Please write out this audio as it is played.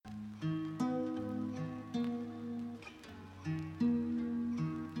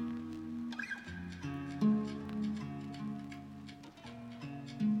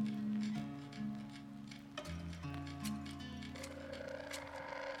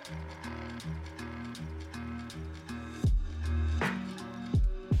Hello,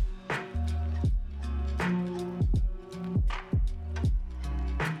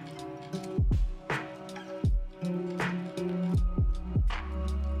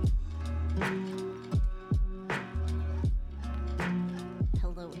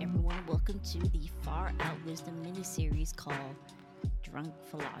 everyone. Welcome to the Far Out Wisdom mini-series called Drunk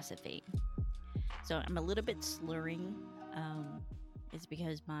Philosophy. So I'm a little bit slurring. It's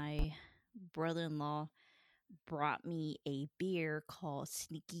because my brother-in-law brought me a beer called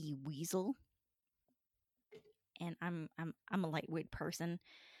Sneaky Weasel, and I'm a lightweight person.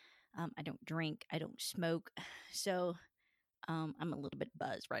 I don't drink, I don't smoke, so I'm a little bit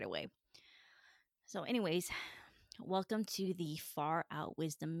buzzed right away. So, anyways, welcome to the Far Out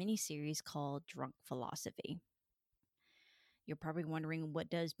Wisdom mini-series called Drunk Philosophy. You're probably wondering, what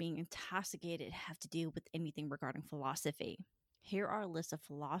does being intoxicated have to do with anything regarding philosophy? Here are a list of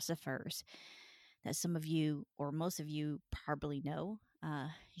philosophers that some of you or most of you probably know: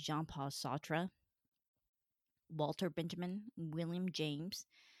 Jean-Paul Sartre, Walter Benjamin, William James,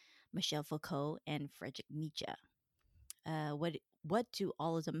 Michel Foucault, and Friedrich Nietzsche. What do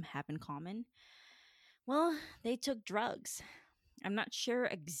all of them have in common? Well, they took drugs. I'm not sure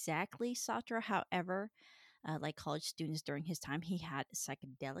exactly Sartre, however, like college students during his time, he had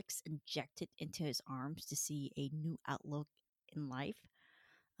psychedelics injected into his arms to see a new outlook in life.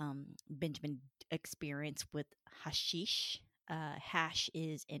 Benjamin experienced with hashish. Hash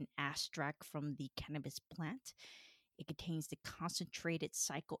is an extract from the cannabis plant. It contains the concentrated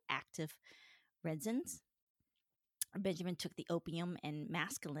psychoactive resins. Benjamin took the opium and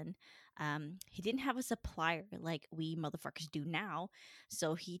mescaline. He didn't have a supplier like we motherfuckers do now,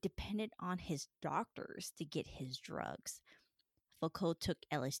 so he depended on his doctors to get his drugs. Foucault took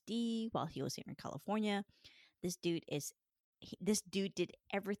LSD while he was here in California. This dude did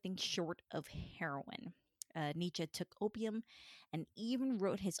everything short of heroin. Nietzsche took opium and even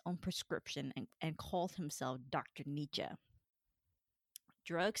wrote his own prescription and called himself Dr. Nietzsche.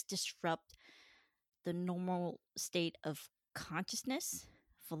 Drugs disrupt the normal state of consciousness.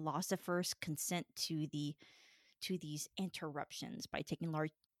 Philosophers consent to these interruptions by taking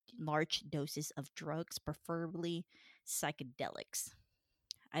large doses of drugs, preferably psychedelics.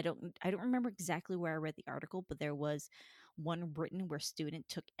 I don't remember exactly where I read the article, but there was one written where a student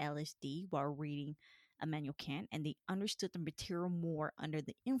took LSD while reading Immanuel Kant, and they understood the material more under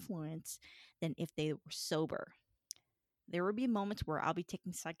the influence than if they were sober. There will be moments where I'll be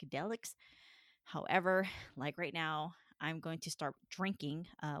taking psychedelics. However, like right now, I'm going to start drinking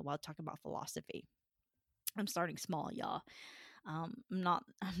while talking about philosophy. I'm starting small, y'all. I'm not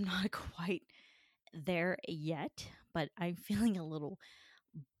quite there yet, but I'm feeling a little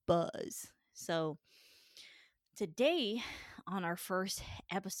buzz. So today on our first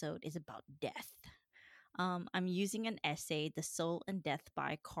episode is about death. I'm using an essay, The Soul and Death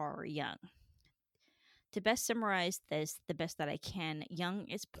by Carl Jung. To best summarize this the best that I can, Jung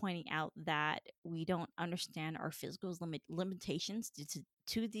is pointing out that we don't understand our physical limitations due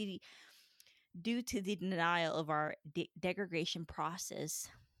to the denial of our degradation process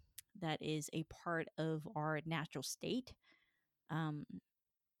that is a part of our natural state. Um,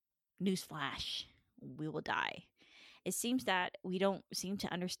 Newsflash, we will die. It seems that we don't seem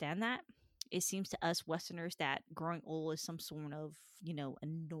to understand that. It seems to us Westerners that growing old is some sort of,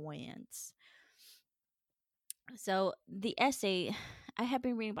 annoyance. So the essay, I have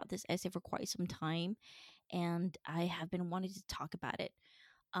been reading about this essay for quite some time, and I have been wanting to talk about it.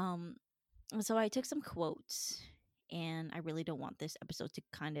 Um, so I took some quotes, and I really don't want this episode to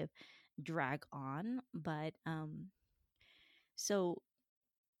kind of drag on, but so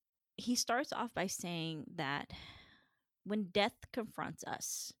he starts off by saying that when death confronts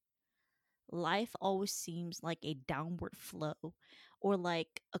us, life always seems like a downward flow or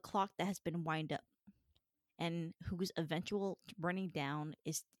like a clock that has been wound up and whose eventual running down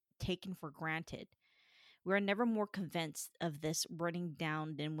is taken for granted. We are never more convinced of this running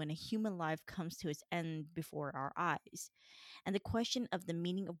down than when a human life comes to its end before our eyes. And the question of the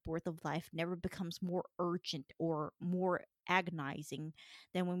meaning of birth of life never becomes more urgent or more agonizing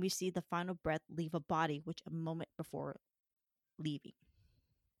than when we see the final breath leave a body which a moment before leaving.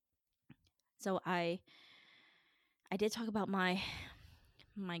 So I did talk about my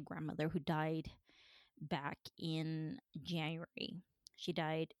grandmother who died back in January. She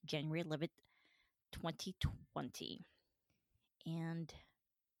died January 11th, 2020. And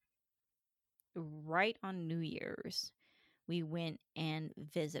right on New Year's, we went and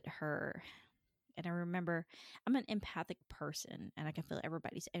visit her. And I remember I'm an empathic person and I can feel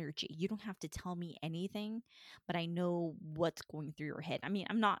everybody's energy. You don't have to tell me anything, but I know what's going through your head. I mean,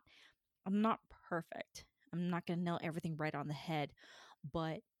 I'm not I'm not perfect. I'm not going to nail everything right on the head,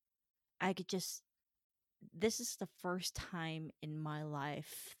 but I could just, this is the first time in my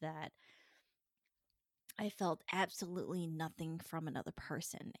life that I felt absolutely nothing from another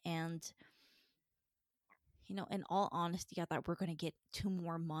person. And, in all honesty, I thought we're going to get 2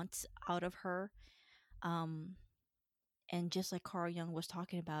 more months out of her. Um, and just like Carl Jung was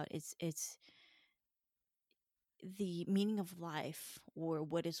talking about, it's the meaning of life or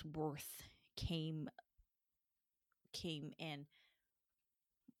what is worth came in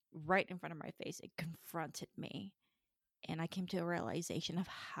right in front of my face. It confronted me, and I came to a realization of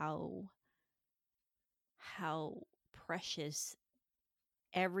how precious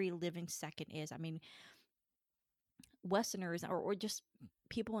every living second is. I mean, Westerners or just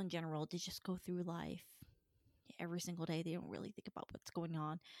people in general, they just go through life every single day. They don't really think about what's going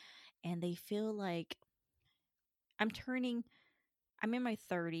on, and they feel like I'm in my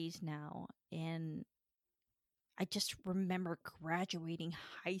 30s now, and I just remember graduating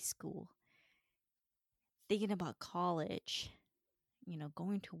high school, thinking about college,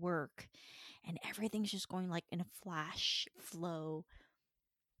 going to work, and everything's just going like in a flash flow.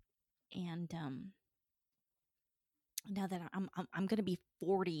 And now that I'm gonna be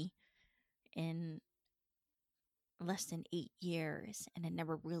 40 in less than 8 years, and it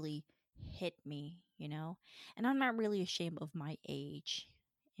never really hit me. And I'm not really ashamed of my age,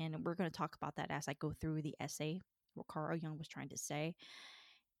 and we're gonna talk about that as I go through the essay, what Carl Jung was trying to say.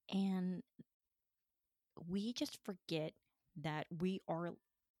 And we just forget that we are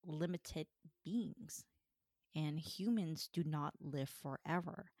limited beings, and humans do not live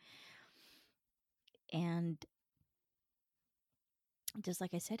forever. And just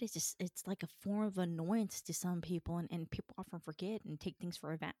like I said, it's like a form of annoyance to some people, and people often forget and take things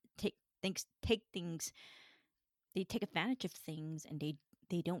for take things they take advantage of things, and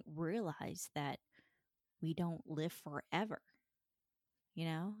they don't realize that we don't live forever.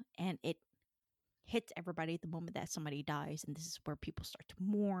 And it hits everybody at the moment that somebody dies, and this is where people start to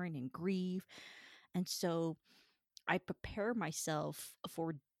mourn and grieve. And so I prepare myself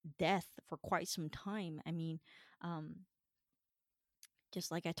for death for quite some time. I mean, um, just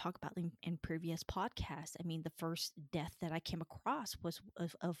like I talked about in previous podcasts, I mean, the first death that I came across was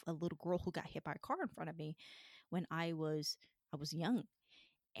of a little girl who got hit by a car in front of me when I was young,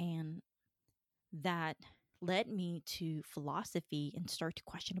 and that led me to philosophy and start to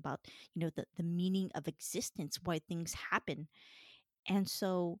question about the meaning of existence, why things happen. And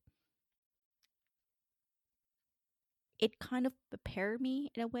so it kind of prepared me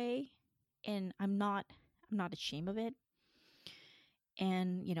in a way, and I'm not ashamed of it.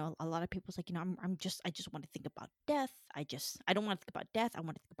 And a lot of people's like, I just want to think about death. I don't want to think about death. I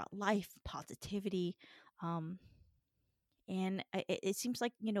want to think about life, positivity. um and it seems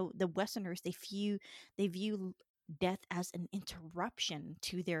like the Westerners, they view death as an interruption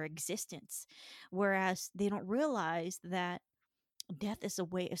to their existence, whereas they don't realize that death is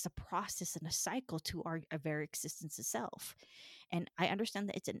a process and a cycle to our very existence itself. And I understand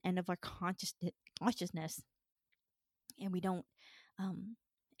that it's an end of our consciousness, and we don't um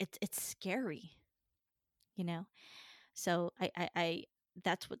it's scary, you know so I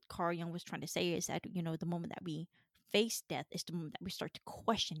that's what Carl Jung was trying to say, is that the moment that we face death is the moment that we start to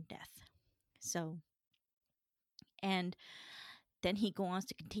question death. So, and then he goes on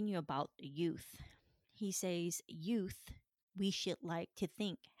to continue about youth. He says youth, we should like to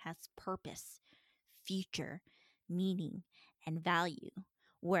think, has purpose, future, meaning, and value,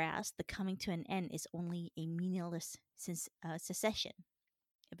 whereas the coming to an end is only a meaningless cessation.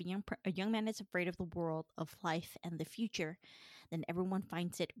 If a young man is afraid of the world, of life, and the future, then everyone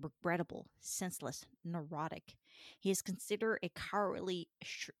finds it regrettable, senseless, neurotic. He is considered a cowardly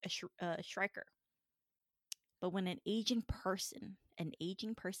striker. But when an aging person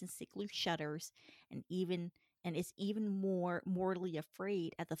sickly shudders, and is even more mortally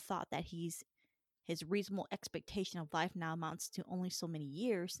afraid at the thought that his reasonable expectation of life now amounts to only so many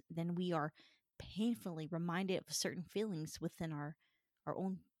years, then we are painfully reminded of certain feelings within our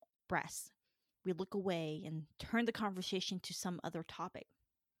own breasts. We look away and turn the conversation to some other topic.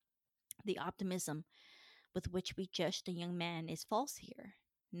 The optimism with which we judge the young man is false here.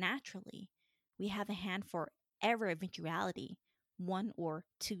 Naturally, we have a hand for every eventuality, one or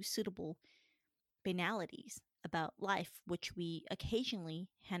two suitable banalities about life which we occasionally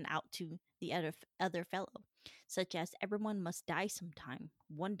hand out to the other fellow, such as everyone must die sometime,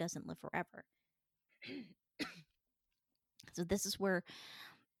 one doesn't live forever. So this is where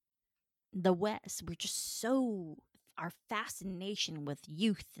the West, we're just so, our fascination with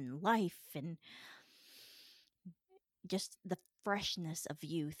youth and life and just the freshness of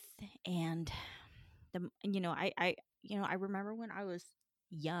youth. And I remember when I was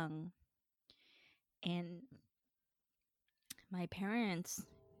young, and my parents,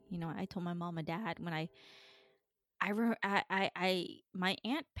 I told my mom and dad when my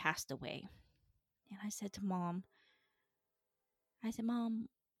aunt passed away, and I said to mom, I said, Mom,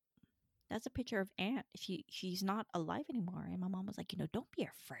 that's a picture of Aunt. She's not alive anymore. And my mom was like, don't be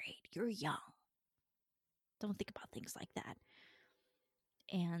afraid. You're young. Don't think about things like that.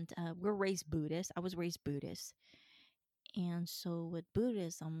 And we're raised Buddhist. I was raised Buddhist. And so with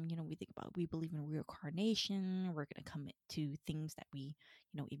Buddhism, we believe in reincarnation. We're going to come to things that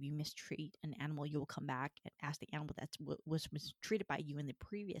if you mistreat an animal, you will come back and ask the animal that was mistreated by you in the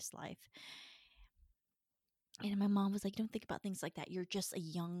previous life. And my mom was like, don't think about things like that. You're just a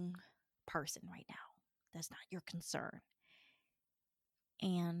young person right now. That's not your concern.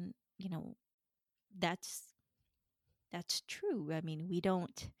 And, that's true. I mean,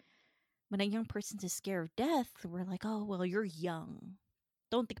 when a young person is scared of death, we're like, oh, well, you're young.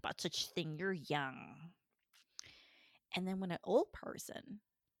 Don't think about such a thing. You're young. And then when an old person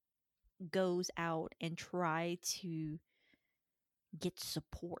goes out and try to get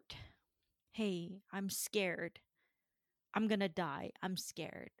support, hey, I'm scared. I'm going to die. I'm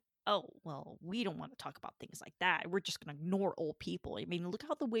scared. Oh, well, we don't want to talk about things like that. We're just going to ignore old people. I mean, look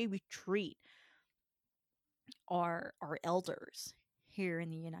how the way we treat our elders here in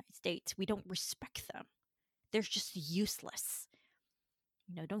the United States. We don't respect them. They're just useless.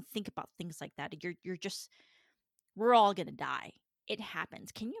 Don't think about things like that. We're all going to die. It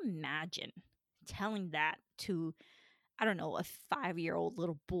happens. Can you imagine telling that to, I don't know, a 5-year-old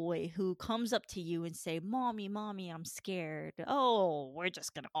little boy who comes up to you and say, Mommy, I'm scared. Oh, we're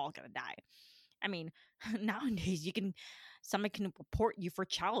just all gonna die. I mean, nowadays somebody can report you for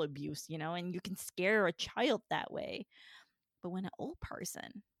child abuse, and you can scare a child that way. But when an old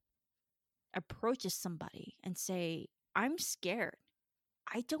person approaches somebody and say, I'm scared,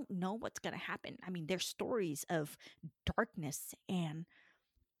 I don't know what's going to happen. I mean, there's stories of darkness and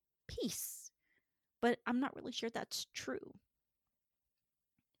peace, but I'm not really sure that's true.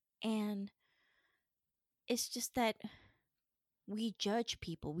 And it's just that we judge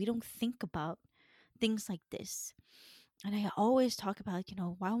people. We don't think about things like this. And I always talk about,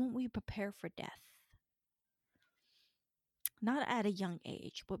 why won't we prepare for death? Not at a young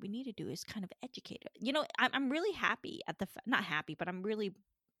age. What we need to do is kind of educate it. I'm really happy not happy, but I'm really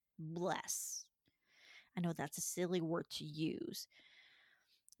blessed. I know that's a silly word to use,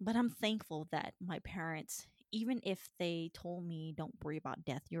 but I'm thankful that my parents, even if they told me, don't worry about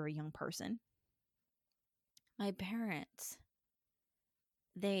death, you're a young person, my parents,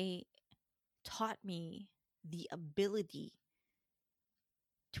 they taught me the ability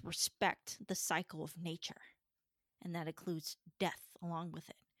to respect the cycle of nature, and that includes death along with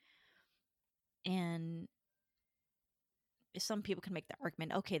it. And some people can make the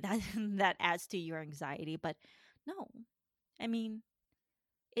argument, okay, that that adds to your anxiety, but no. I mean,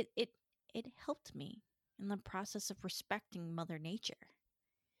 it helped me in the process of respecting Mother Nature,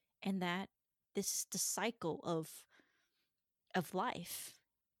 and that this is the cycle of life.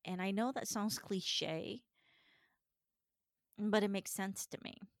 And I know that sounds cliche, but it makes sense to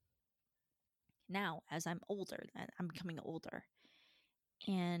me now as I'm older. I'm becoming older,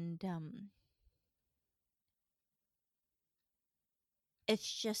 and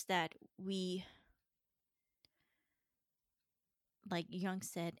it's just that like Jung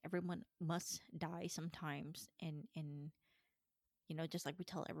said, everyone must die sometimes, and just like we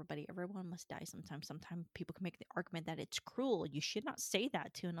tell everybody, everyone must die sometimes. Sometimes people can make the argument that it's cruel. You should not say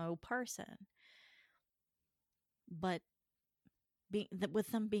that to an old person. But with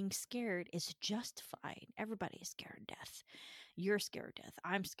them being scared is justified. Everybody is scared of death. You're scared of death.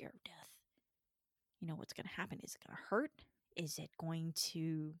 I'm scared of death. What's going to happen? Is it going to hurt? Is it going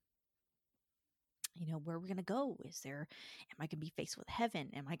to, where are we going to go? Am I going to be faced with heaven?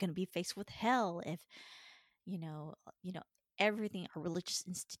 Am I going to be faced with hell? If, everything our religious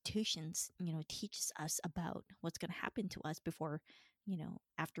institutions, teaches us about what's going to happen to us before,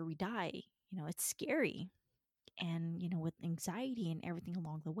 after we die. It's scary. And, with anxiety and everything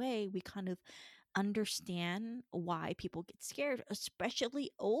along the way, we kind of understand why people get scared, especially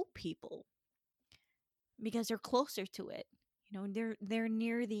old people, because they're closer to it. They're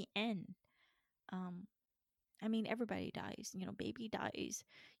near the end. I mean, everybody dies. Baby dies.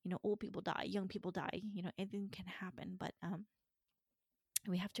 Old people die. Young people die. Anything can happen. But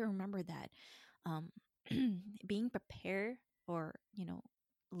we have to remember that being prepared, or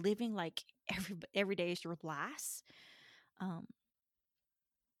living like every day is your last, kind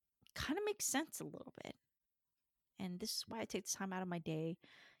of makes sense a little bit. And this is why I take the time out of my day.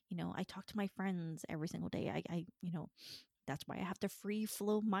 I talk to my friends every single day. That's why I have the free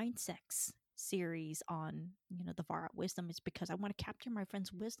flow mindsets series on, the far out wisdom, is because I want to capture my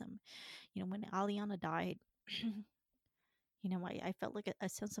friend's wisdom. When Aliana died, I felt like a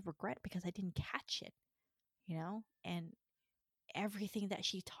sense of regret because I didn't catch it, and everything that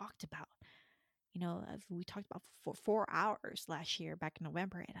she talked about. We talked about for 4 hours last year back in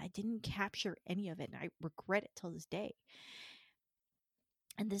November, and I didn't capture any of it, and I regret it till this day.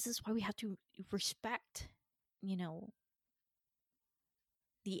 And this is why we have to respect,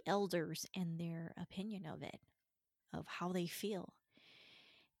 the elders and their opinion of it, of how they feel.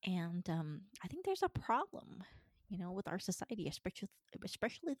 And I think there's a problem, with our society, especially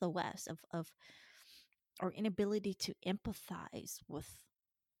the West, of our inability to empathize with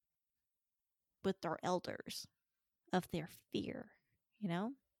our elders, of their fear, you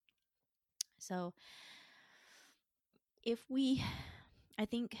know. So if we, I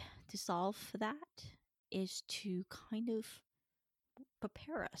think, to solve for that is to kind of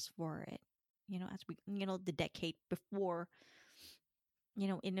prepare us for it, as we, the decade before,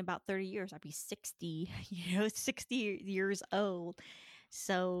 in about 30 years, I'll be 60, 60 years old.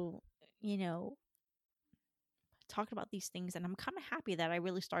 So, talking about these things, and I'm kind of happy that I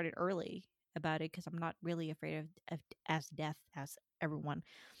really started early about it, because I'm not really afraid of as death as everyone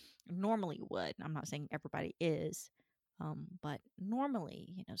normally would. I'm not saying everybody is, but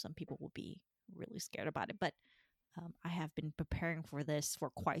normally, some people will be really scared about it. But I have been preparing for this for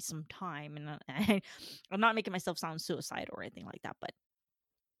quite some time, and I'm not making myself sound suicidal or anything like that, but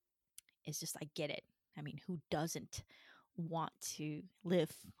it's just, I get it. I mean, who doesn't want to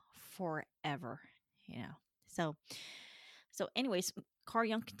live forever, So anyways, Carl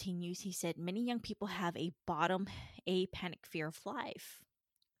Jung continues. He said, many young people have a panic fear of life.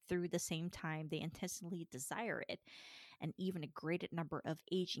 Through the same time, they intensely desire it. And even a greater number of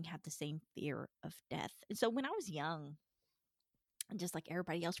aging have the same fear of death. And so when I was young, and just like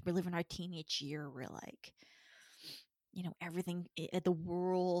everybody else, we're living our teenage year, we're like, everything, the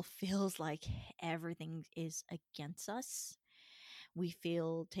world feels like everything is against us. We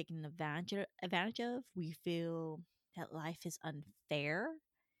feel taken advantage of. We feel that life is unfair.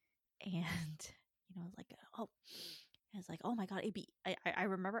 And, like, oh, it's like, oh my God, I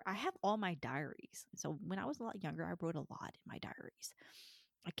remember I have all my diaries. So when I was a lot younger, I wrote a lot in my diaries.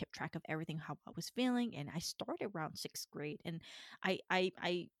 I kept track of everything, how I was feeling. And I started around 6th grade, and I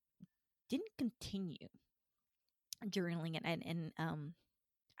didn't continue journaling, and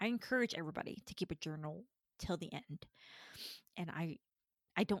I encourage everybody to keep a journal till the end. And I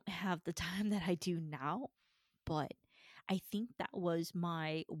don't have the time that I do now, but I think that was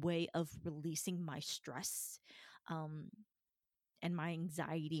my way of releasing my stress, and my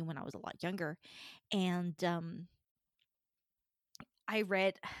anxiety when I was a lot younger. And I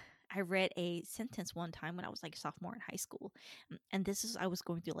read a sentence one time when I was like sophomore in high school, and this is, I was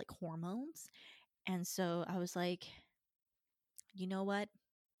going through like hormones, and so I was like, you know what?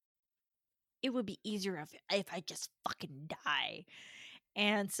 It would be easier if I just fucking die.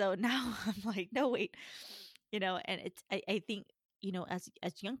 And so now I'm like, no, wait, and it's, I think, as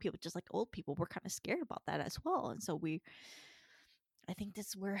young people, just like old people, we're kind of scared about that as well. And so I think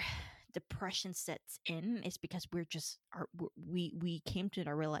that's where depression sets in, is because we came to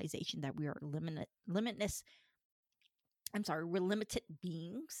the realization that we are we're limited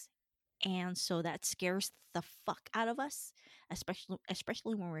beings. And so that scares the fuck out of us,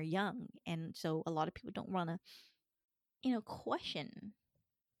 especially when we're young. And so a lot of people don't want to, question.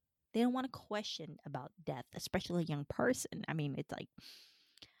 They don't want to question about death, especially a young person. I mean, it's like,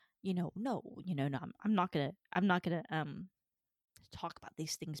 no, no, I'm not gonna talk about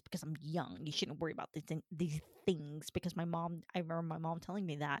these things because I'm young. You shouldn't worry about these things, because I remember my mom telling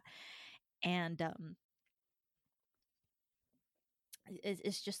me that. And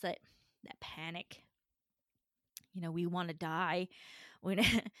it's just that panic. We want to die when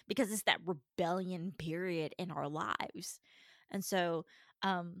because it's that rebellion period in our lives. And so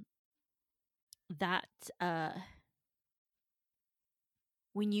that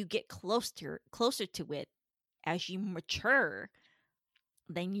when you get closer to it, as you mature,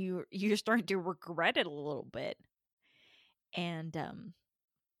 then you're starting to regret it a little bit. And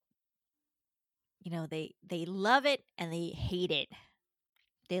they love it and they hate it.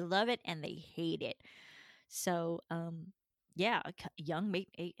 They love it and they hate it. So yeah, Jung made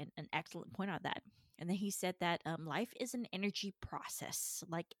an excellent point on that. And then he said that life is an energy process.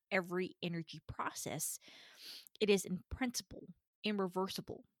 Like every energy process, it is in principle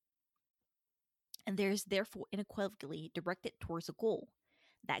irreversible, and there is therefore unequivocally directed towards a goal.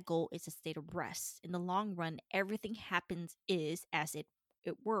 that goal is a state of rest. In the long run, everything happens is as it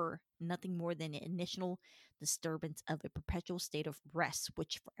were nothing more than an initial disturbance of a perpetual state of rest,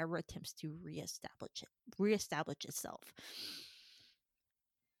 which forever attempts to reestablish itself.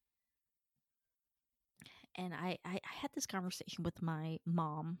 And I had this conversation with my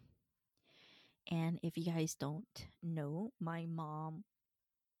mom. And if you guys don't know, my mom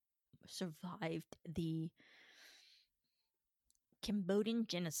survived the Cambodian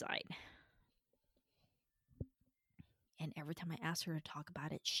genocide. And every time I ask her to talk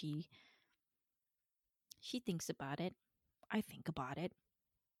about it, she thinks about it. I think about it.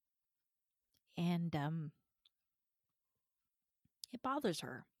 And it bothers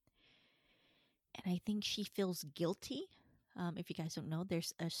her. And I think she feels guilty. If you guys don't know,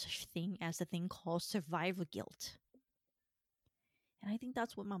 there's a such thing as a thing called survivor guilt. And I think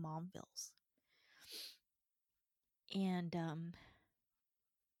that's what my mom feels. And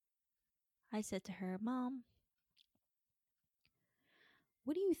I said to her, Mom,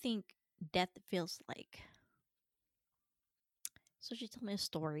 what do you think death feels like? So she told me a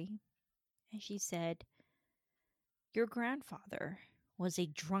story. And she said, your grandfather was a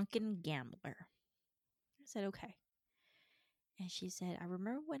drunken gambler. I said, okay. And she said, I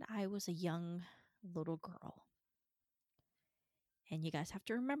remember when I was a young little girl. And you guys have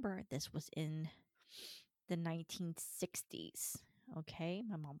to remember, this was in the 1960s. Okay.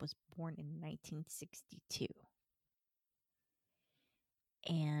 My mom was born in 1962.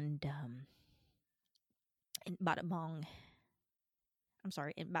 And in Battambang,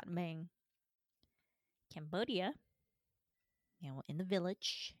 in Battambang, Cambodia, in the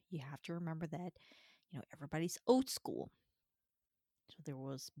village, you have to remember that, everybody's old school. So there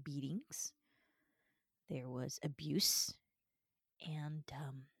was beatings, there was abuse, and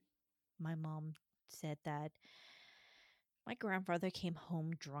my mom said that my grandfather came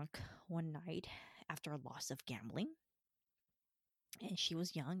home drunk one night after a loss of gambling. And she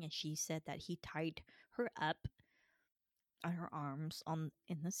was young, and she said that he tied her up on her arms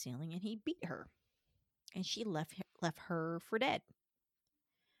in the ceiling, and he beat her, and she left her for dead.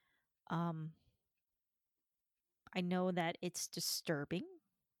 I know that it's disturbing,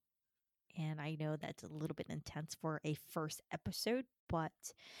 and I know that's a little bit intense for a first episode, but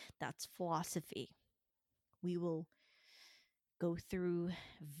that's philosophy. We will go through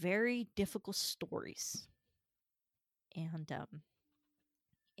very difficult stories. And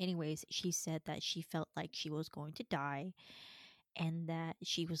anyways, she said that she felt like she was going to die and that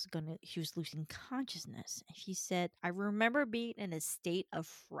she was losing consciousness. And she said, I remember being in a state of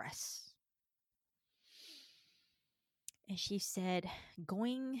rest. And she said,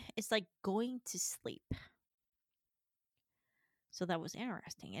 it's like going to sleep. So that was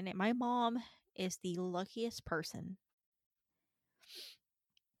interesting. And my mom is the luckiest person,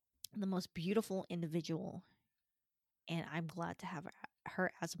 the most beautiful individual. And I'm glad to have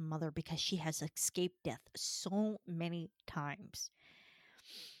her as a mother because she has escaped death so many times.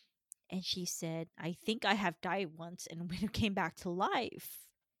 And she said, I think I have died once and when it came back to life.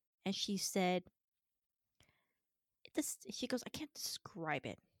 And she said, she goes, I can't describe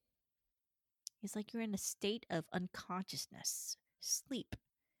it. It's like you're in a state of unconsciousness, sleep.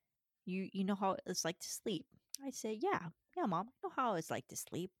 You know how it's like to sleep. I said, yeah, Mom, I know how it's like to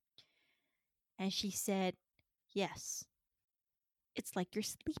sleep. And she said, yes, it's like you're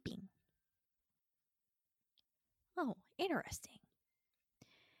sleeping. Oh, interesting.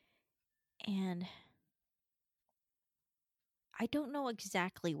 And I don't know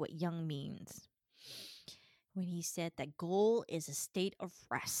exactly what Jung means when he said that goal is a state of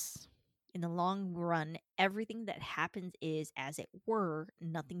rest. In the long run, everything that happens is, as it were,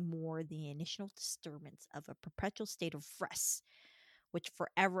 nothing more than the initial disturbance of a perpetual state of rest, which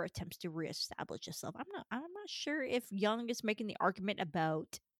forever attempts to reestablish itself. I'm not sure if Jung is making the argument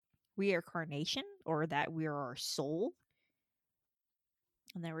about reincarnation or that we are our soul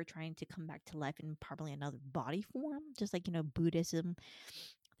and that we're trying to come back to life in probably another body form, just like Buddhism,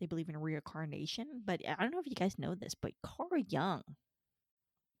 they believe in reincarnation. But I don't know if you guys know this, but Carl Jung,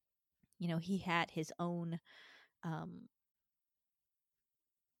 he had his own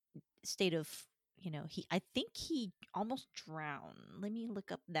state of, I think he almost drowned. Let me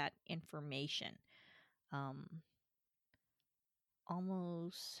look up that information.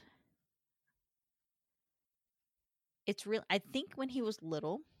 Almost, it's real. I think when he was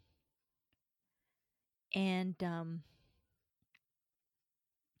little, and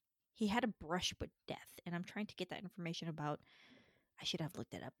he had a brush with death. And I'm trying to get that information about. I should have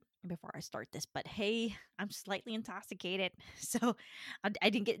looked it up before I start this, but hey, I'm slightly intoxicated, so I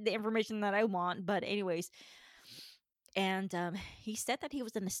didn't get the information that I want. But anyways, And he said that he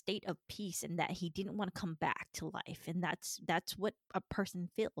was in a state of peace and that he didn't want to come back to life, and that's what a person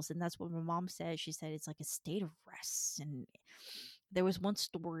feels, and that's what my mom said. She said it's like a state of rest. And there was one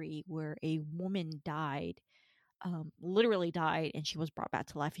story where a woman died, literally died, and she was brought back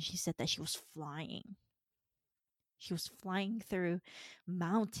to life, and she said that she was flying through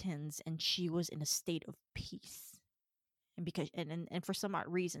mountains, and she was in a state of peace. And because and for some odd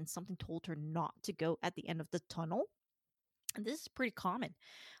reason, something told her not to go at the end of the tunnel. And this is pretty common.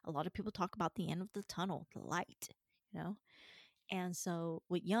 A lot of people talk about the end of the tunnel, the light, you know. And so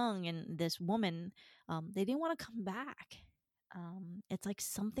with Young and this woman, they didn't want to come back. It's like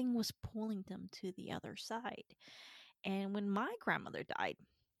something was pulling them to the other side. And when my grandmother died,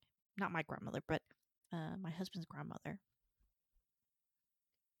 not my grandmother, but my husband's grandmother,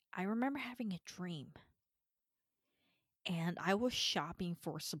 I remember having a dream, and I was shopping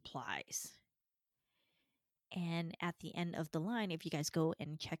for supplies. And at the end of the line, if you guys go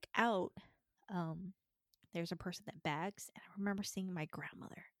and check out, um, there's a person that bags, and I remember seeing my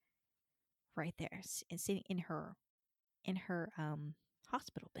grandmother right there and sitting in her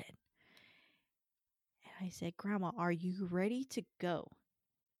hospital bed. And I said, "Grandma, are you ready to go?"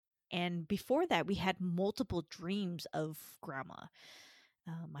 And before that, we had multiple dreams of grandma.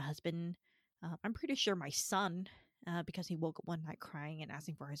 My husband, I'm pretty sure my son, because he woke up one night crying and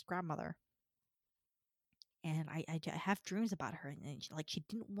asking for his grandmother. And I have dreams about her, and she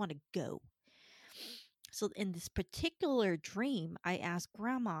didn't want to go. So in this particular dream, I asked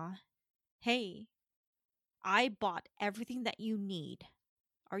Grandma, "Hey, I bought everything that you need.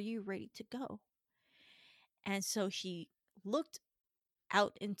 Are you ready to go?" And so she looked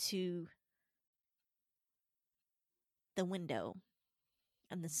out into the window,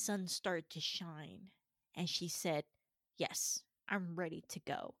 and the sun started to shine. And she said, "Yes, I'm ready to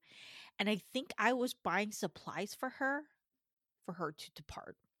go." And I think I was buying supplies for her to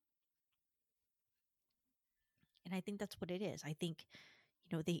depart. And I think that's what it is. I think,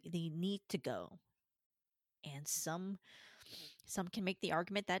 they need to go. And some can make the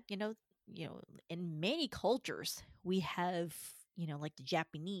argument that, in many cultures we have, like the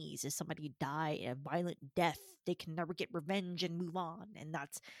Japanese, if somebody die a violent death, they can never get revenge and move on. And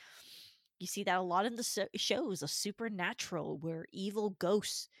that's, you see that a lot in the shows of supernatural, where evil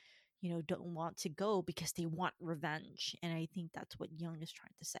ghosts, don't want to go because they want revenge. And I think that's what Jung is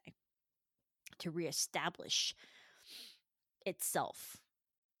trying to say, to reestablish itself.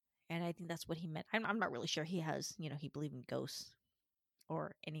 And I think that's what he meant. I'm not really sure he believed in ghosts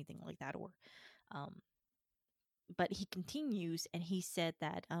or anything like that, or um but he continues, and he said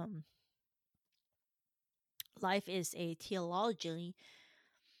that life is a teleology.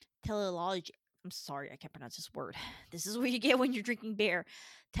 I'm sorry, I can't pronounce this word. This is what you get when you're drinking beer.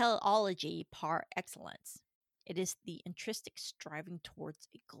 Teleology par excellence. It is the intrinsic striving towards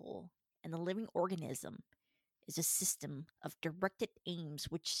a goal, and the living organism is a system of directed aims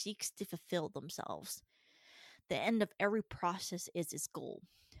which seeks to fulfill themselves. The end of every process is its goal.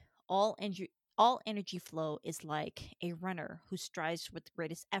 All energy flow is like a runner who strives with the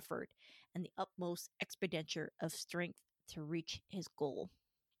greatest effort and the utmost expenditure of strength to reach his goal.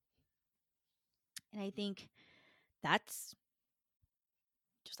 And I think that's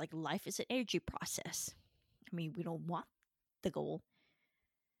just like life is an energy process. I mean, we don't want the goal.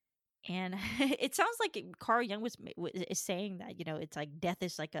 And it sounds like Carl Jung is saying that, it's like death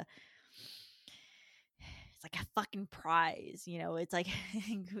is like it's like a fucking prize, it's like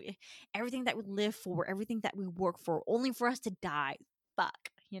everything that we live for, everything that we work for, only for us to die.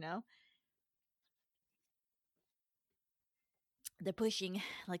 Fuck. They're pushing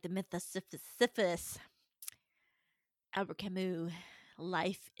like the myth of Sisyphus. Albert Camus,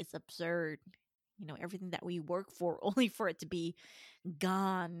 life is absurd. Everything that we work for, only for it to be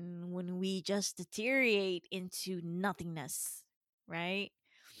gone when we just deteriorate into nothingness, right?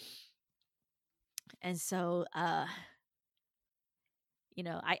 And so, I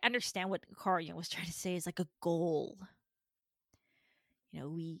understand what Carl Jung was trying to say is like a goal.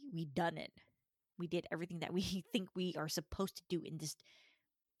 We done it. We did everything that we think we are supposed to do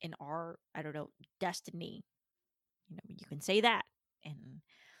in our, I don't know, destiny. You can say that, and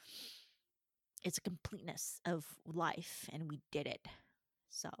it's a completeness of life, and we did it.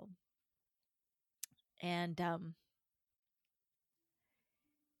 So, and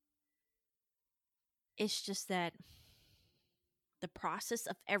it's just that the process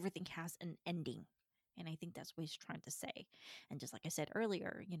of everything has an ending. And I think that's what he's trying to say. And just like I said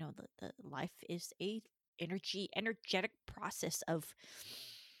earlier, the life is a energetic process of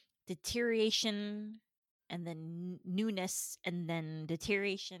deterioration, and then newness, and then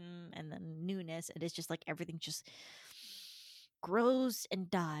deterioration, and then newness. And it's just like everything just grows and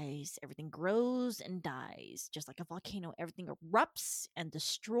dies. Everything grows and dies. Just like a volcano, everything erupts and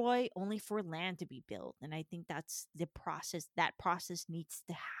destroy only for land to be built. And I think that's the process. That process needs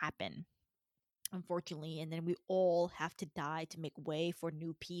to happen, unfortunately. And then we all have to die to make way for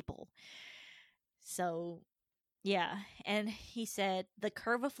new people. So, yeah. And he said the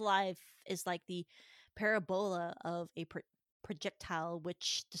curve of life is like the parabola of a projectile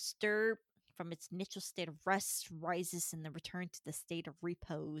which, disturbed from its initial state of rest, rises and then return to the state of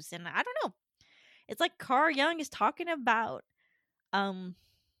repose. And I don't know. It's like Carl Jung is talking about um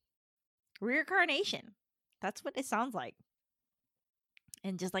reincarnation. That's what it sounds like.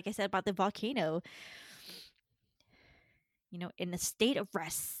 And just like I said about the volcano, in a state of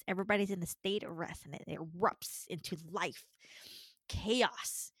rest, everybody's in a state of rest and it erupts into life,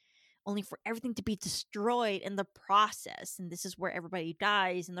 chaos, only for everything to be destroyed in the process. And this is where everybody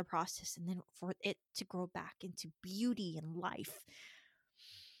dies in the process, and then for it to grow back into beauty and life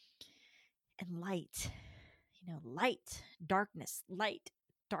and light. Light, darkness, light,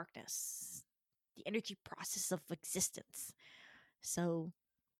 darkness, the energy process of existence. So,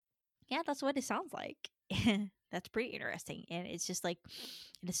 yeah, that's what it sounds like. That's pretty interesting. And it's just like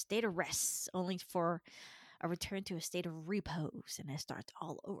in a state of rest, only for a return to a state of repose, and it starts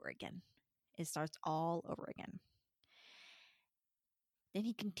all over again. It starts all over again. Then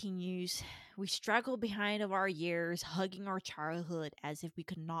he continues, we struggle behind of our years, hugging our childhood as if we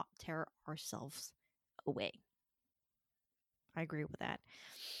could not tear ourselves away. I agree with that.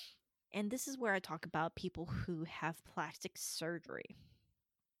 And this is where I talk about people who have plastic surgery.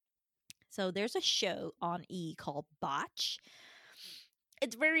 So there's a show on E called Botch.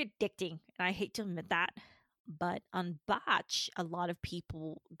 It's very addicting, and I hate to admit that. But on Botch, a lot of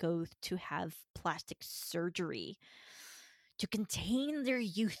people go to have plastic surgery to contain their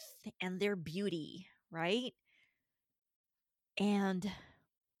youth and their beauty, right? And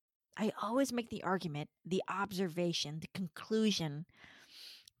I always make the argument, the observation, the conclusion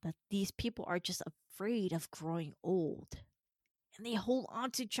that these people are just afraid of growing old. And they hold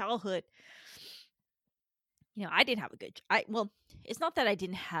on to childhood. I didn't have a good it's not that I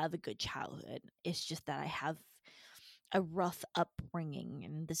didn't have a good childhood. It's just that I have a rough upbringing,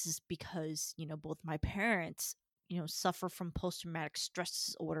 and this is because, both my parents, suffer from post-traumatic stress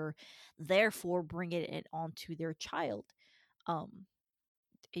disorder, therefore bringing it onto their child. Um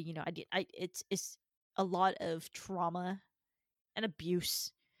it's a lot of trauma and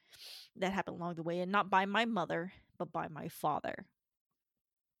abuse that happened along the way, and not by my mother, but by my father.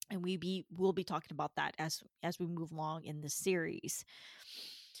 And we'll be talking about that as we move along in this series.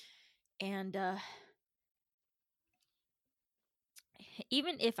 And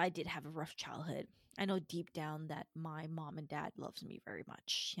even if I did have a rough childhood, I know deep down that my mom and dad loves me very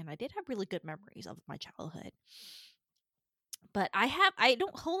much, and I did have really good memories of my childhood. But I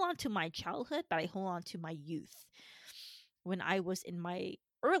don't hold on to my childhood, but I hold on to my youth. When I was in my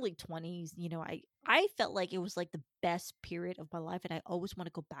early 20s, I felt like it was like the best period of my life, and I always want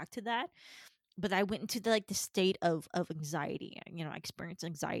to go back to that. But I went into the state of anxiety. I experienced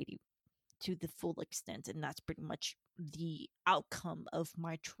anxiety to the full extent, and that's pretty much the outcome of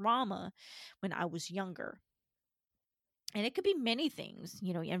my trauma when I was younger. And it could be many things,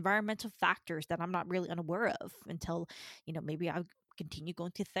 environmental factors that I'm not really unaware of until, maybe I continue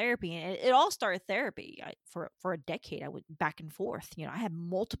going to therapy. And it all started therapy. For a decade, I went back and forth. I had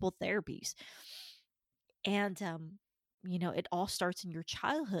multiple therapies. And it all starts in your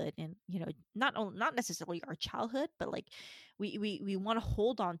childhood. And not necessarily our childhood, but like we want to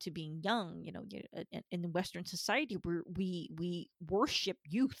hold on to being young. In the Western society, we worship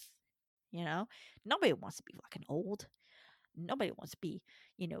youth. Nobody wants to be fucking old. Nobody wants to be,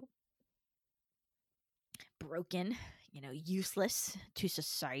 broken, useless to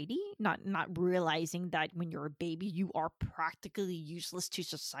society. Not realizing that when you're a baby, you are practically useless to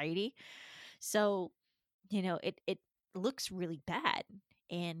society. So, it looks really bad,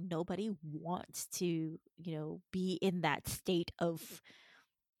 and nobody wants to, be in that state of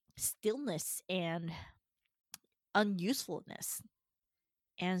stillness and unusefulness.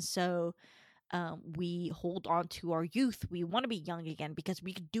 And so we hold on to our youth. We want to be young again because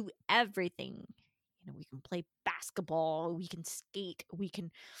we can do everything. We can play basketball, we can skate, we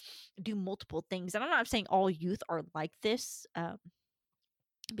can do multiple things. And I'm not saying all youth are like this,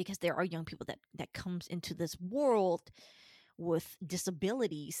 because there are young people that comes into this world with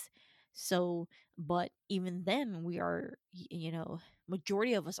disabilities. So, but even then, we are,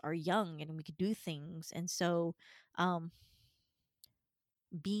 majority of us are young and we can do things. And so,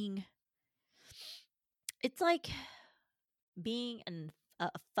 being it's like being a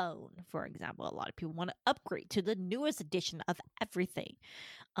phone, for example. A lot of people want to upgrade to the newest edition of everything.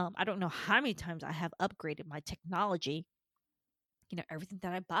 I don't know how many times I have upgraded my technology, everything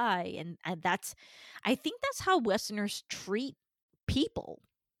that I buy. And I think that's how Westerners treat people,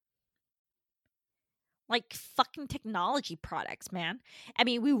 like fucking technology products, man. I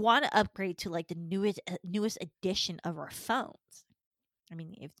mean, we want to upgrade to like the newest edition of our phones. I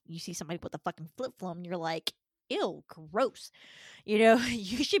mean, if you see somebody with a fucking flip phone, you're like, ew, gross. You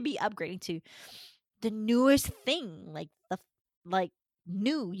should be upgrading to the newest thing, like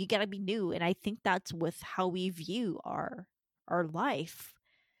new. You gotta be new, and I think that's with how we view our life.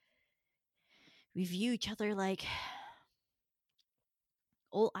 We view each other like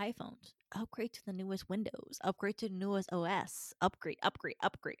old iPhones. Upgrade to the newest Windows. Upgrade to the newest OS. Upgrade, upgrade,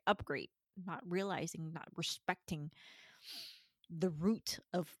 upgrade, upgrade. Not realizing, not respecting the root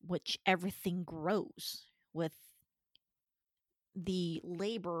of which everything grows with the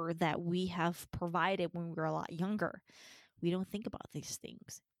labor that we have provided when we were a lot younger. We don't think about these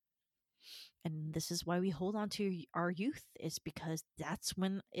things. And this is why we hold on to our youth, is because that's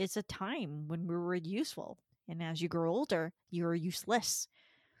when it's a time when we were useful. And as you grow older, you're useless.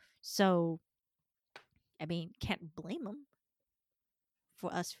 So, I mean, can't blame them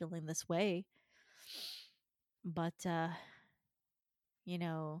for us feeling this way. But, you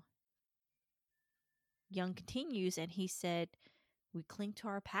know, Jung continues and he said, we cling to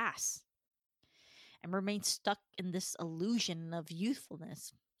our past and remain stuck in this illusion of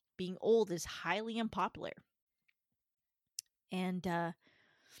youthfulness. Being old is highly unpopular. And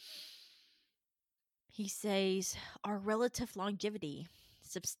he says, our relative longevity,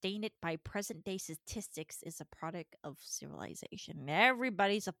 sustained by present day statistics, is a product of civilization.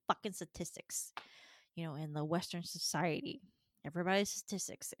 Everybody's a fucking statistics, in the Western society. Everybody's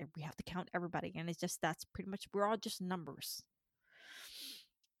statistics. We have to count everybody. And it's just, that's pretty much, we're all just numbers.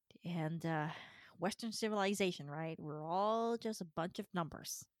 And Western civilization, right? We're all just a bunch of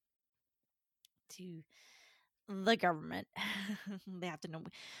numbers to the government. They have to know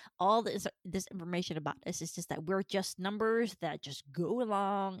all this information about us. Is just that we're just numbers that just go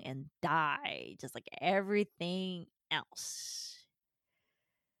along and die, just like everything else.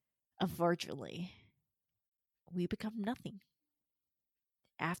 Unfortunately, we become nothing.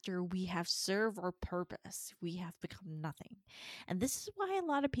 After we have served our purpose, we have become nothing. And this is why a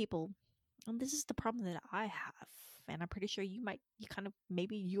lot of people, and this is the problem that I have, and I'm pretty sure you kind of,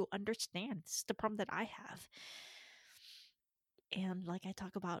 maybe you'll understand. This is the problem that I have. And like I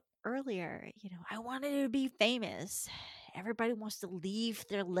talked about earlier, I wanted to be famous. Everybody wants to leave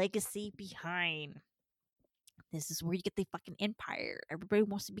their legacy behind. This is where you get the fucking empire. Everybody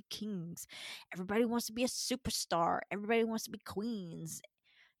wants to be kings. Everybody wants to be a superstar. Everybody wants to be queens.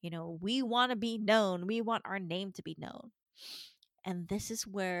 We want to be known. We want our name to be known. And this is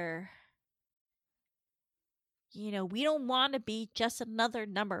where, we don't want to be just another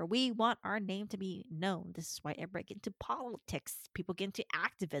number. We want our name to be known. This is why everybody get into politics. People get into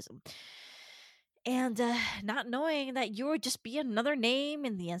activism. And not knowing that you would just be another name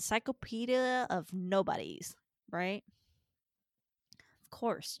in the encyclopedia of nobodies, right? Of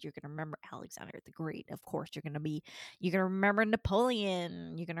course, you're going to remember Alexander the Great. Of course, you're going to remember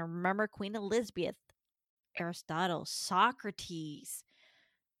Napoleon. You're going to remember Queen Elizabeth, Aristotle, Socrates,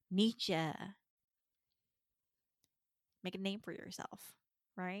 Nietzsche. Make a name for yourself,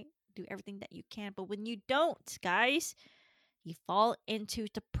 right? Do everything that you can. But when you don't, guys, you fall into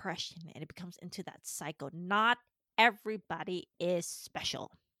depression and it becomes into that cycle. Not everybody is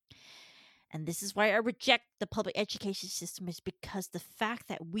special. And this is why I reject the public education system, is because the fact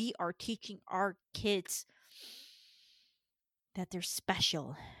that we are teaching our kids that they're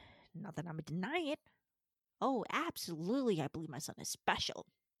special. Not that I'm denying it. Oh, absolutely, I believe my son is special.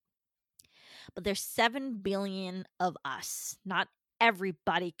 But there's 7 billion of us. Not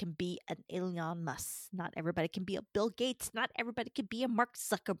everybody can be an Elon Musk. Not everybody can be a Bill Gates. Not everybody can be a Mark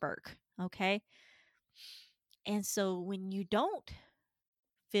Zuckerberg. Okay? And so when you don't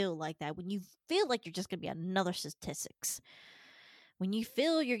feel like that, when you feel like you're just going to be another statistics, when you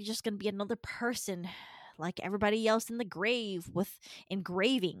feel you're just going to be another person like everybody else in the grave with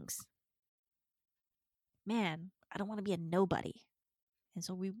engravings, man, I don't want to be a nobody. And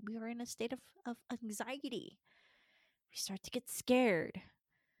so we are in a state of anxiety. We start to get scared.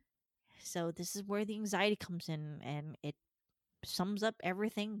 So this is where the anxiety comes in, and it sums up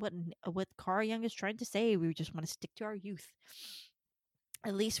everything what Carl Jung is trying to say. We just want to stick to our youth.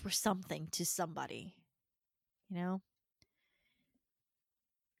 At least we're something to somebody, you know?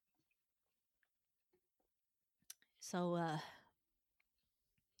 So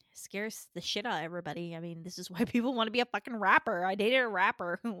scares the shit out of everybody. I mean, this is why people want to be a fucking rapper. I dated a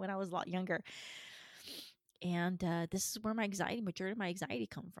rapper when I was a lot younger. And this is where majority of my anxiety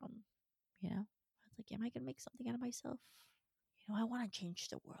come from. You know, I was like, am I going to make something out of myself? You know, I want to change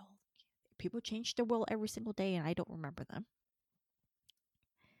the world. People change the world every single day, and I don't remember them,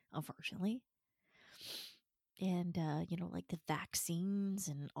 unfortunately. And, like the vaccines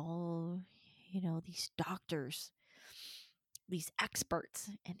and all, these doctors, these experts.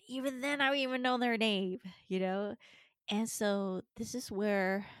 And even then, I don't even know their name, you know? And so this is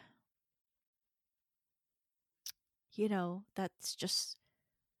where, that's just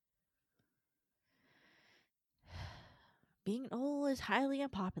being old is highly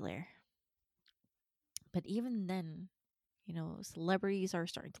unpopular. But even then, celebrities are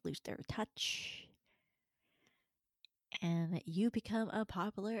starting to lose their touch. And you become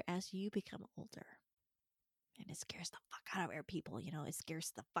unpopular as you become older. And it scares the fuck out of our people, it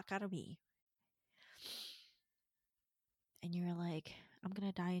scares the fuck out of me. And you're like, I'm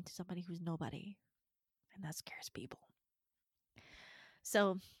going to die into somebody who's nobody. And that scares people.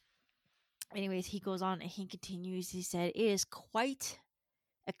 So, anyways, he goes on and he continues. He said, it is quite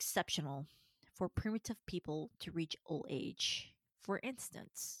exceptional for primitive people to reach old age. For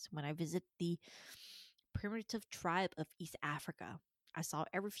instance, when I visit the primitive tribe of East Africa, I saw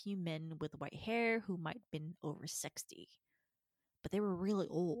every few men with white hair who might have been over 60. But they were really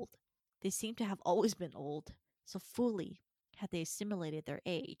old. They seemed to have always been old, so fully had they assimilated their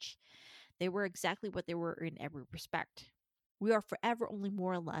age. They were exactly what they were in every respect. We are forever only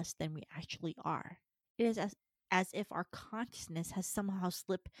more or less than we actually are. It is as if our consciousness has somehow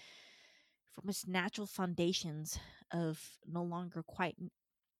slipped from its natural foundations of no longer quite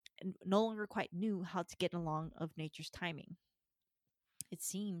knew how to get along of nature's timing. It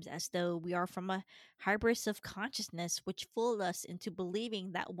seems as though we are from a hybris of consciousness which fooled us into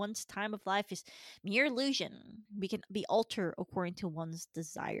believing that one's time of life is mere illusion. We can be altered according to one's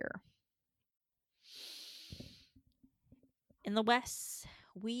desire. In the West,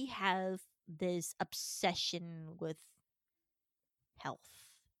 we have this obsession with health.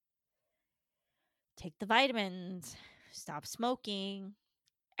 Take the vitamins, stop smoking,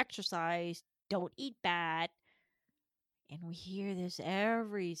 exercise, don't eat bad. And we hear this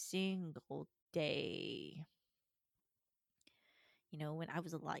every single day. When I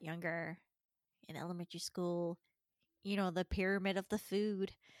was a lot younger in elementary school, the pyramid of the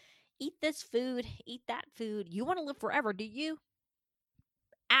food. Eat this food, eat that food. You want to live forever, do you?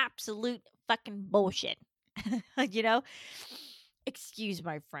 Absolute fucking bullshit. you know? Excuse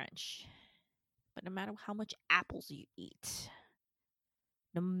my French. But no matter how much apples you eat,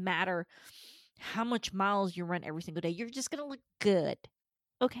 no matter how much miles you run every single day, you're just gonna look good.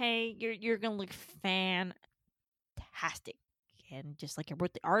 Okay? You're gonna look fantastic. And just like I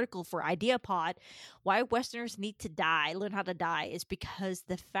wrote the article for IdeaPod, why Westerners need to learn how to die, is because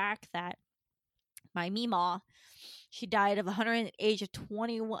the fact that my Mima, she died of age of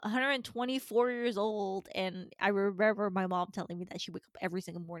 124 years old. And I remember my mom telling me that she woke up every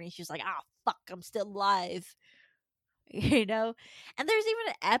single morning. She's like, ah, fuck, I'm still alive. And there's even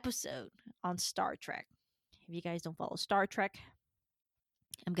an episode on Star Trek. If you guys don't follow Star Trek,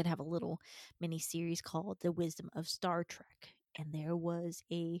 I'm going to have a little mini series called The Wisdom of Star Trek. And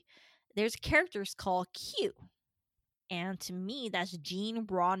there's characters called Q. And to me, that's Gene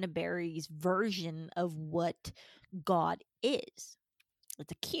Roddenberry's version of what God is.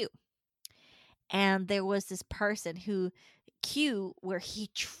 It's a Q. And there was this person where he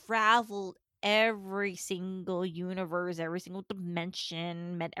traveled every single universe, every single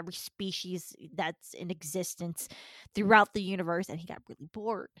dimension, met every species that's in existence throughout the universe, and he got really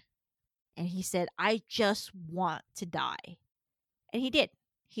bored. And he said, I just want to die. And he did.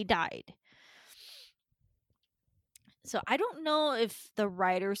 He died. So I don't know if the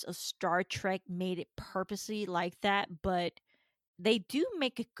writers of Star Trek made it purposely like that, but they do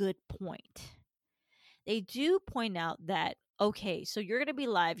make a good point. They do point out that, okay, so you're going to be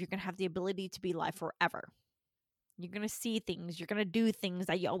alive. You're going to have the ability to be alive forever. You're going to see things. You're going to do things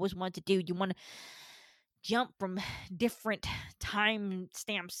that you always wanted to do. You want to jump from different time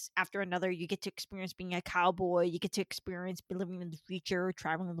stamps after another. You get to experience being a cowboy. You get to experience living in the future,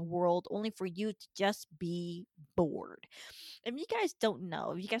 traveling the world, only for you to just be bored. If you guys don't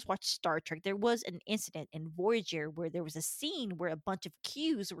know, if you guys watch Star Trek, there was an incident in Voyager where there was a scene where a bunch of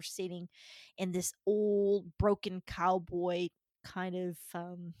Qs were sitting in this old broken cowboy kind of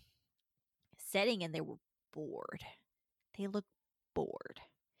setting, and they were bored. They looked bored.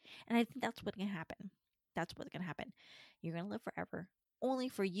 And I think that's what's going to happen. That's what's going to happen. You're going to live forever, only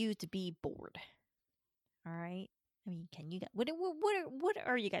for you to be bored. All right? I mean, can you what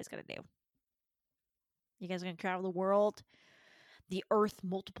are you guys gonna do? You guys gonna travel the world, the Earth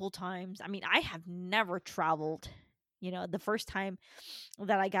multiple times? I mean, I have never traveled. The first time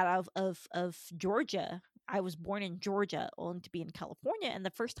that I got out of Georgia, I was born in Georgia, only to be in California, and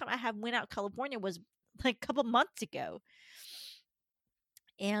the first time I have went out California was like a couple months ago.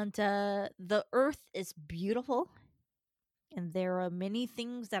 And the Earth is beautiful, and there are many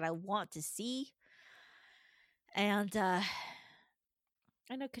things that I want to see. And I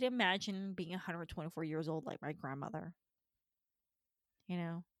know, could imagine being 124 years old like my grandmother. You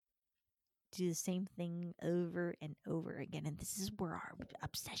know, do the same thing over and over again. And this is where our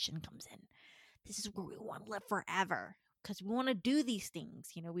obsession comes in. This is where we want to live forever because we want to do these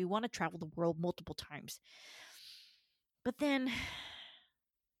things. We want to travel the world multiple times. But then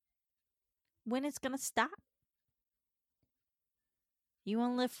when it's going to stop? You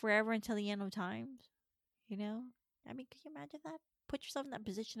want to live forever until the end of times? I mean, can you imagine that? Put yourself in that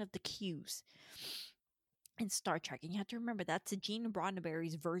position of the Qs in Star Trek. And you have to remember that's a Gene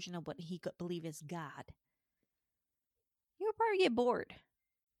Roddenberry's version of what he could believe is God. You would probably get bored.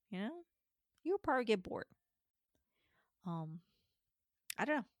 You would probably get bored. I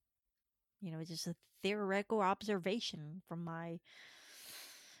don't know. It's just a theoretical observation from my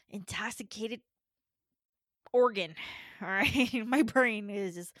intoxicated organ. All right. My brain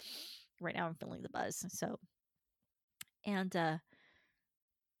is just right now I'm feeling the buzz. So, and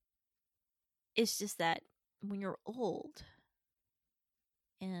it's just that when you're old,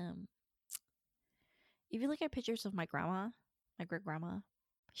 um, if you look at pictures of my grandma, my great grandma,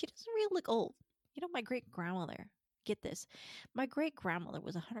 she doesn't really look old. My great grandmother, get this, my great grandmother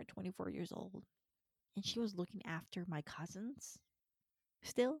was 124 years old, and she was looking after my cousins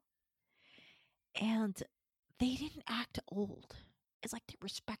still. And they didn't act old. It's like they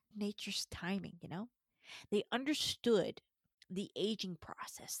respect nature's timing, They understood the aging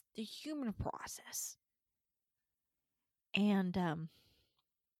process, the human process. And,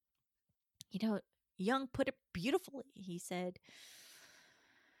 Jung put it beautifully. He said,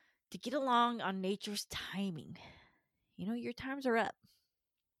 to get along on nature's timing, your times are up.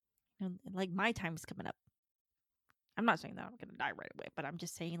 Like my time's coming up. I'm not saying that I'm going to die right away, but I'm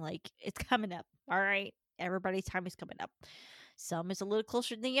just saying, like, it's coming up. All right. Everybody's time is coming up. Some is a little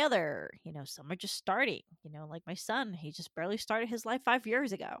closer than the other. Some are just starting. Like my son, he just barely started his life 5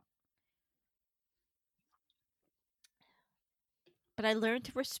 years ago. But I learned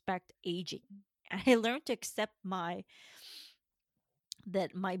to respect aging. And I learned to accept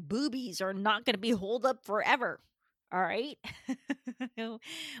that my boobies are not going to be holed up forever. All right.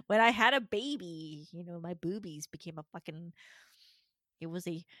 When I had a baby, my boobies became it was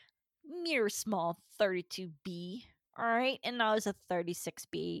a mere small 32B. All right. And now it's a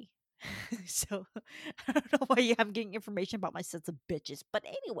 36B. So I don't know why I'm getting information about my sets of bitches. But,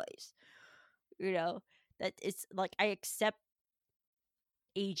 anyways, that it's like I accept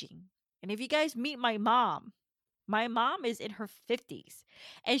aging. And if you guys meet my mom is in her 50s,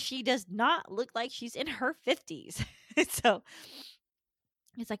 and she does not look like she's in her 50s. So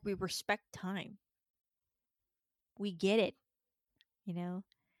it's like we respect time. We get it.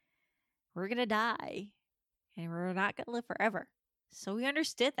 We're going to die, and we're not going to live forever. So we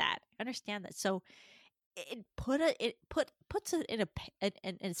understand that. So it puts it in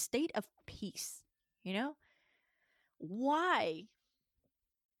a state of peace. Why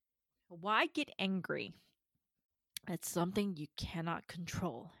get angry at something you cannot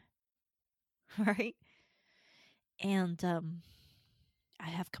control? Right? And I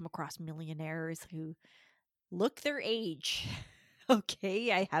have come across millionaires who look their age.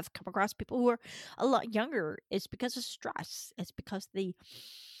 Okay, I have come across people who are a lot younger. It's because of stress. It's because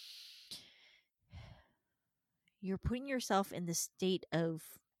you're putting yourself in the state of,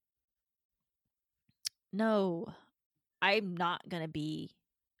 no, I'm not going to die.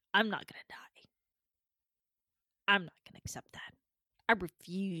 I'm not going to accept that. I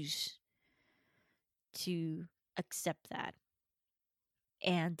refuse to accept that.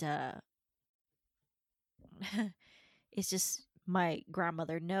 And it's just my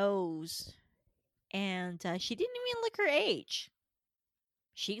grandmother knows. And she didn't even look her age.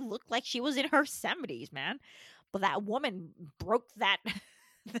 She looked like she was in her 70s, man. But that woman broke that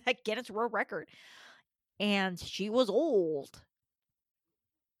that Guinness World Record. And she was old.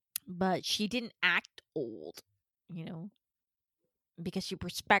 But she didn't act old, because she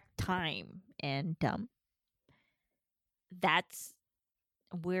respect time. And that's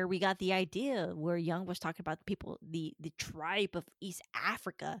where we got the idea, where Jung was talking about the people, the tribe of East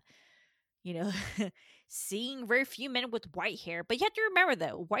Africa, you know, seeing very few men with white hair. But you have to remember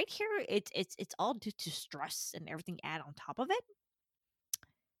though, white hair, it's all due to stress and everything add on top of it.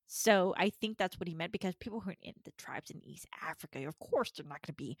 So I think that's what he meant, because people who are in the tribes in East Africa, of course, they're not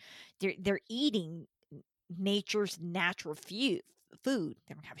going to be. They're eating nature's natural food.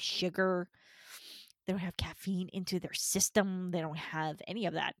 They don't have sugar. They don't have caffeine into their system. They don't have any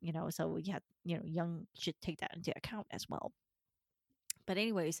of that, you know. So we have, Jung should take that into account as well. But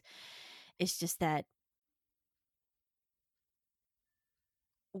anyways, it's just that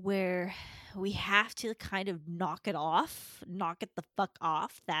where we have to kind of knock it the fuck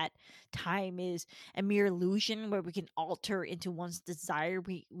off, that time is a mere illusion where we can alter into one's desire.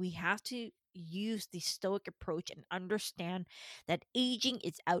 We have to use the stoic approach and understand that aging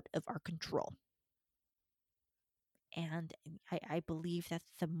is out of our control. And I believe that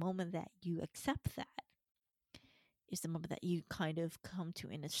the moment that you accept that is the moment that you kind of come to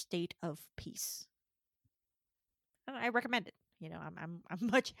in a state of peace. And I recommend it. I'm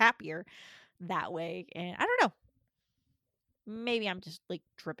much happier that way. And I don't know, maybe I'm just like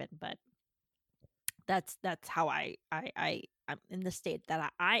tripping, but that's how I'm in the state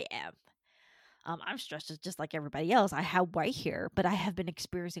that I am. I'm stressed just like everybody else. I have white hair, but I have been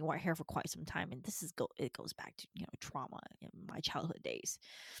experiencing white hair for quite some time, and it goes back to trauma in my childhood days.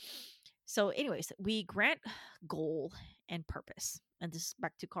 So, anyways, we grant goal and purpose, and this is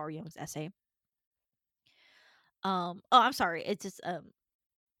back to Carl Jung's essay. Oh, I'm sorry. It's just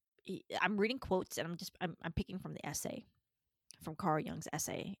I'm reading quotes, and I'm picking from the essay, from Carl Jung's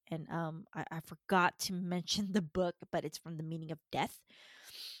essay, and I forgot to mention the book, but it's from The Meaning of Death,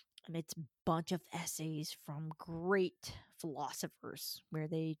 and it's a bunch of essays from great philosophers where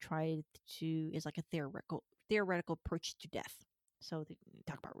they try to is like a theoretical approach to death. So they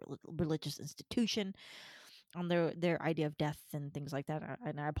talk about religious institution on their idea of death and things like that.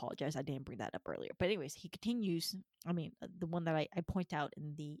 And I apologize, I didn't bring that up earlier. But anyways, he continues. I mean, the one that I point out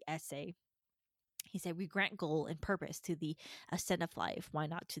in the essay, he said, we grant goal and purpose to the ascent of life. Why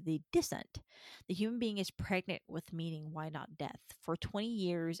not to the descent? The human being is pregnant with meaning. Why not death? For 20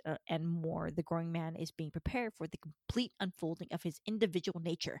 years and more, the growing man is being prepared for the complete unfolding of his individual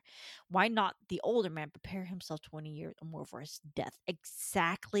nature. Why not the older man prepare himself 20 years or more for his death?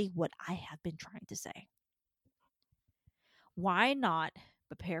 Exactly what I have been trying to say. Why not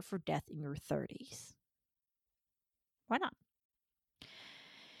prepare for death in your 30s? Why not?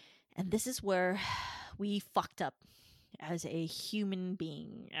 And this is where we fucked up as a human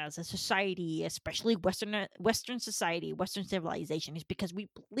being, as a society, especially Western society, Western civilization, is because we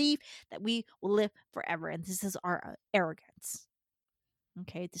believe that we will live forever, and this is our arrogance.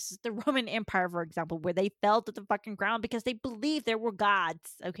 Okay, this is the Roman Empire, for example, where they fell to the fucking ground because they believed there were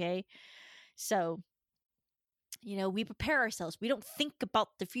gods. Okay, so we prepare ourselves. We don't think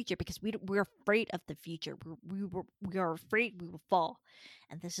about the future because we're afraid of the future. We are afraid we will fall,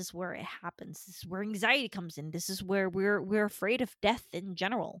 and this is where it happens. This is where anxiety comes in. This is where we're afraid of death in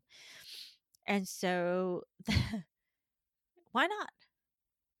general. And so, why not?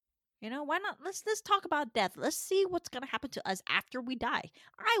 Why not? Let's talk about death. Let's see what's gonna happen to us after we die.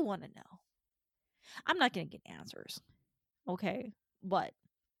 I want to know. I'm not gonna get answers, okay? But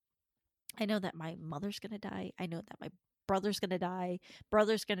I know that my mother's gonna die. I know that my brother's gonna die.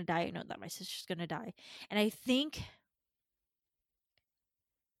 Brother's gonna die. I know that my sister's gonna die. And I think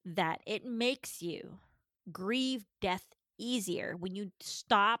that it makes you grieve death easier when you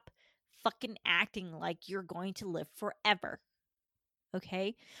stop fucking acting like you're going to live forever.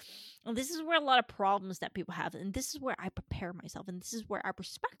 Okay? And this is where a lot of problems that people have. And this is where I prepare myself. And this is where I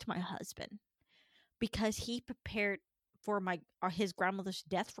respect my husband, because he prepared for his grandmother's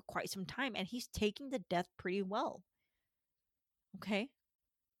death for quite some time, and he's taking the death pretty well. Okay?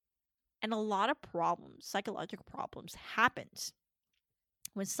 And a lot of problems, psychological problems, happens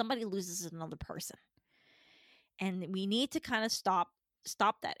when somebody loses another person. And we need to kind of stop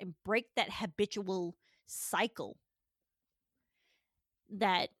that and break that habitual cycle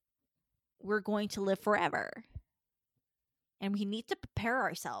that we're going to live forever. And we need to prepare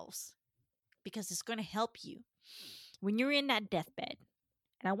ourselves, because it's going to help you when you're in that deathbed.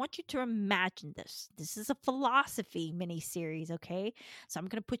 And I want you to imagine this. This is a philosophy mini series, okay? So I'm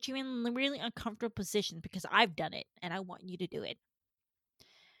going to put you in a really uncomfortable position because I've done it, and I want you to do it.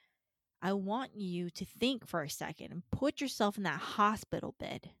 I want you to think for a second and put yourself in that hospital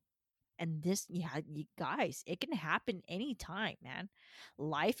bed. And this, you guys, it can happen anytime, man.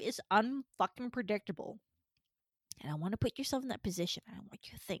 Life is unfucking predictable. And I want to put yourself in that position. And I want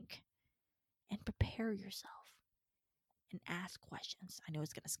you to think and prepare yourself and ask questions. I know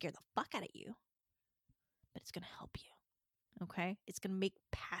it's going to scare the fuck out of you, but it's going to help you. Okay, it's going to make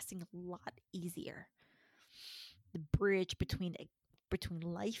passing a lot easier. The bridge between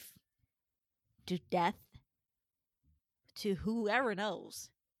life to death to whoever knows,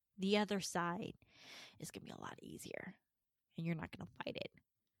 the other side is going to be a lot easier, and you're not going to fight it,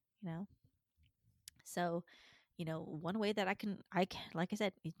 you know? So, one way that I can, like I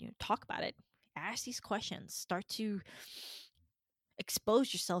said, talk about it, ask these questions, start to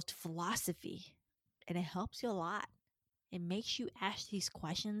expose yourself to philosophy, and it helps you a lot. It makes you ask these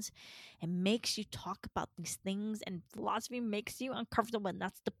questions. It makes you talk about these things, and philosophy makes you uncomfortable, and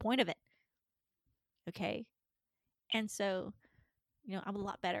that's the point of it. Okay. And so, I'm a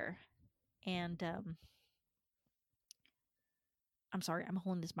lot better. And I'm sorry, I'm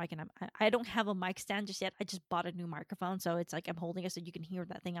holding this mic, and I don't have a mic stand just yet. I just bought a new microphone, so it's like I'm holding it so you can hear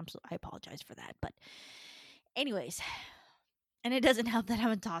that thing. I apologize for that, but anyways, and it doesn't help that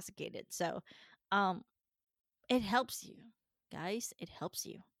I'm intoxicated. So, um, it helps you, guys. It helps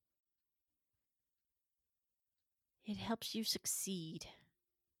you. It helps you succeed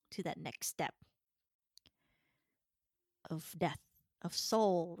to that next step of death of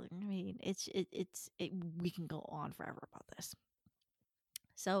soul. I mean, we can go on forever about this.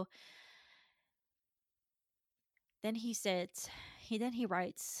 So then he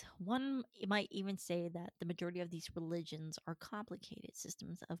writes, one might even say that the majority of these religions are complicated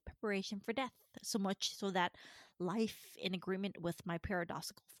systems of preparation for death, so much so that life, in agreement with my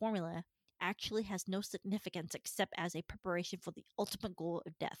paradoxical formula, actually has no significance except as a preparation for the ultimate goal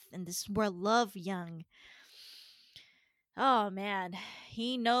of death. And this is where I love Jung. Oh man,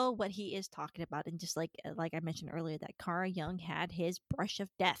 he know what he is talking about, and just like I mentioned earlier, that Carl Jung had his brush of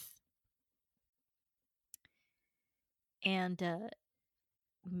death, and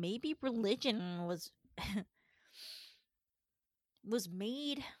maybe religion was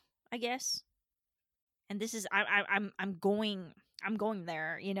made, I guess. And this is I'm going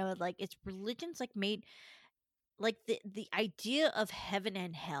there, like it's religion's like made, like the idea of heaven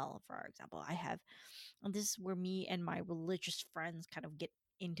and hell, for example. And this is where me and my religious friends kind of get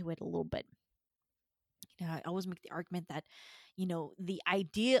into it a little bit. I always make the argument that, the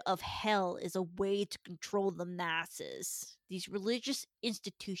idea of hell is a way to control the masses. These religious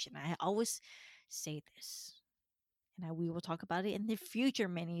institutions, I always say this, and we will talk about it in the future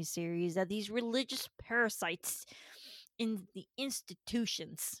mini series, that these religious parasites in the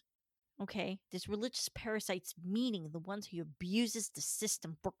institutions, okay, this religious parasites, meaning the ones who abuses the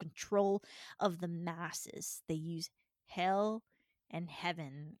system for control of the masses, they use hell and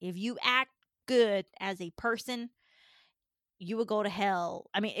heaven. If you act good as a person, you will go to hell.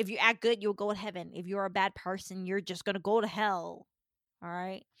 I mean, if you act good, you'll go to heaven. If you're a bad person, you're just gonna go to hell. All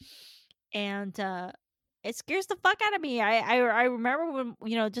right. And it scares the fuck out of me. I remember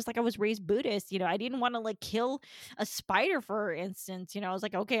when, just like I was raised Buddhist, I didn't want to like kill a spider, for instance. I was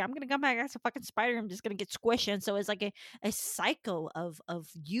like, okay, I'm gonna come back as a fucking spider. I'm just gonna get squished. And so it's like a cycle of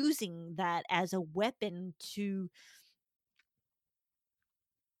using that as a weapon to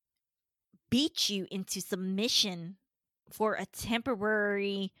beat you into submission for a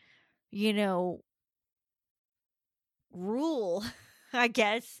temporary, you know, rule, I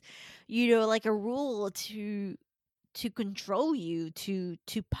guess, like a rule to control you, to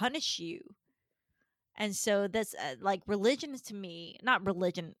punish you. And so that's like religion is to me, not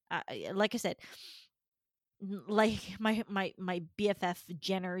religion, like I said, like my BFF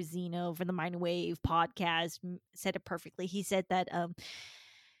Jenner Zeno for the Mind Wave podcast said it perfectly. He said that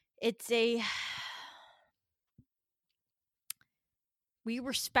it's a we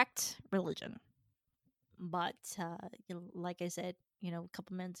respect religion, but like I said, a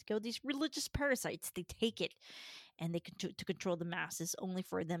couple minutes ago, these religious parasites, they take it and they to control the masses, only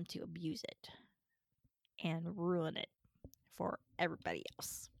for them to abuse it and ruin it for everybody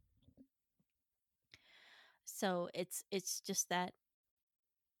else. So it's just that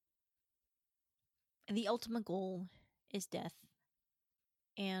the ultimate goal is death,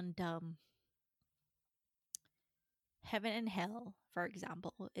 and heaven and hell, for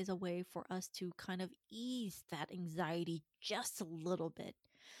example, is a way for us to kind of ease that anxiety just a little bit.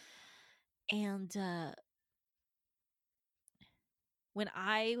 And when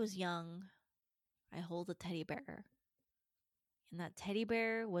I was young, I hold a teddy bear, and that teddy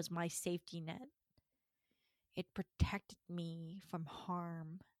bear was my safety net. It protected me from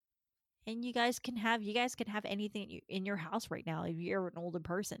harm. And you guys can have anything in your house right now if you're an older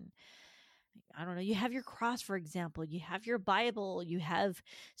person. I don't know, you have your cross, for example, you have your Bible, you have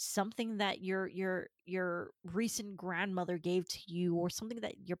something that your recent grandmother gave to you, or something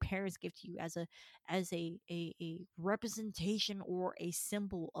that your parents give to you as a representation or a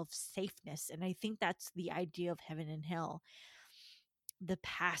symbol of safeness. And I think that's the idea of heaven and hell. The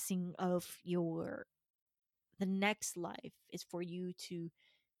passing of your the next life is for you to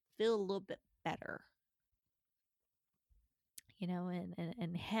feel a little bit better,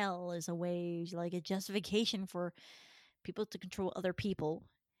 and hell is a way, like a justification for people to control other people.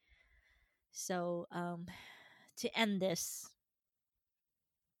 So to end this,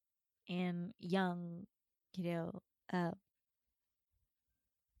 and Jung, you know uh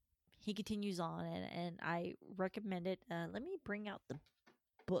he continues on, and I recommend it. Let me bring out the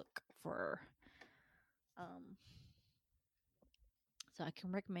book for um so I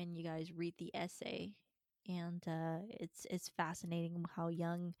can recommend you guys read the essay. And it's fascinating how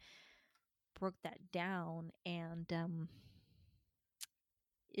Jung broke that down. And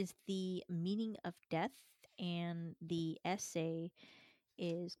is the meaning of death. And the essay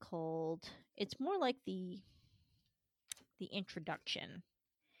is called, it's more like the introduction.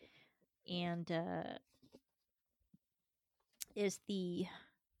 And is the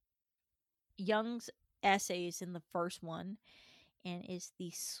Jung's essays in the first one, and is the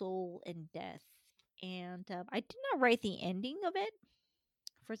soul and death. And I did not write the ending of it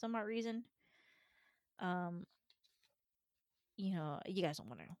for some odd reason. um you guys don't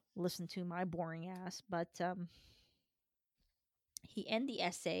want to listen to my boring ass, but he ended the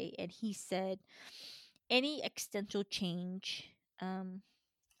essay and he said, any existential change. I'm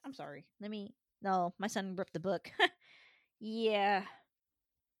sorry. Let me. No, my son ripped the book. Yeah.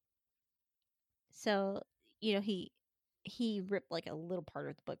 So he ripped like a little part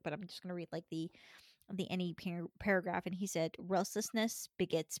of the book, but I'm just gonna read like the any paragraph. And he said, restlessness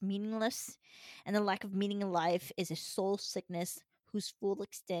begets meaningless, and the lack of meaning in life is a soul sickness whose full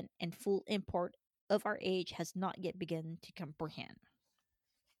extent and full import of our age has not yet begun to comprehend.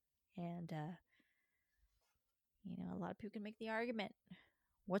 And a lot of people can make the argument,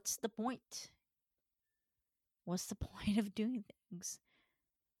 what's the point? What's the point of doing things?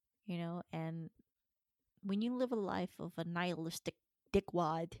 And when you live a life of a nihilistic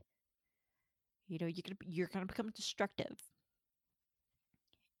dickwad, you're gonna become destructive.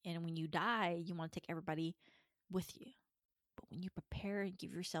 And when you die, you want to take everybody with you. But when you prepare and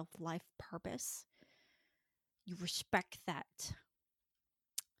give yourself life purpose, you respect that.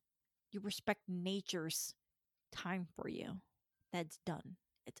 You respect nature's time for you. That's done.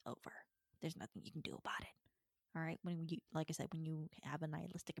 It's over. There's nothing you can do about it. All right. When you, like I said, when you have a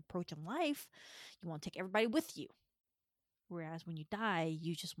nihilistic approach in life, you want to take everybody with you. Whereas when you die,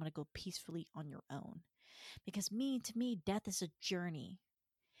 you just want to go peacefully on your own. Because to me, death is a journey.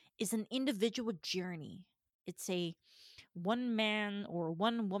 It's an individual journey. It's a one man or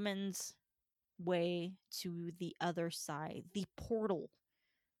one woman's way to the other side, the portal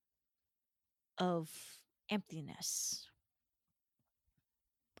of emptiness.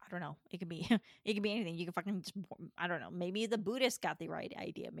 I don't know. It could be it could be anything. You can fucking just, I don't know. Maybe the Buddhists got the right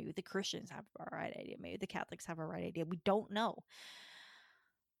idea. Maybe the Christians have a right idea. Maybe the Catholics have a right idea. We don't know.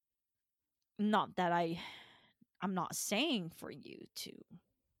 Not that I'm not saying for you to,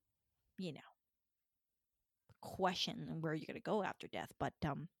 you know, question where you're going to go after death, but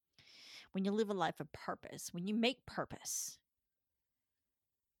when you live a life of purpose, when you make purpose,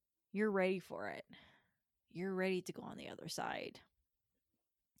 you're ready for it. You're ready to go on the other side.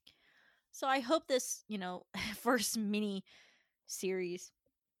 So I hope this, first mini series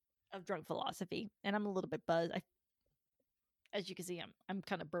of drunk philosophy, and I'm a little bit buzzed. As you can see, I'm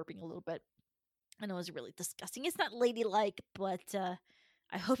kind of burping a little bit. I know it's really disgusting. It's not ladylike, but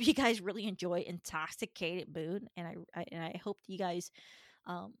I hope you guys really enjoy Intoxicated Moon, and I hope you guys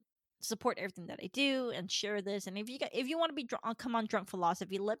um, support everything that I do and share this. And if you want to be come on Drunk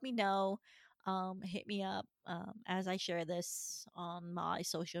Philosophy, let me know. Hit me up as I share this on my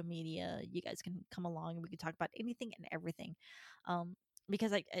social media. You guys can come along and we can talk about anything and everything.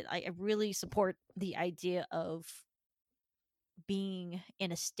 Because I really support the idea of being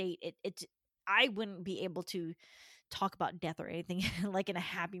in a state. It's I wouldn't be able to talk about death or anything like in a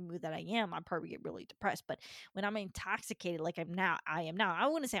happy mood that I am. I'd probably get really depressed. But when I'm intoxicated, like I am now. I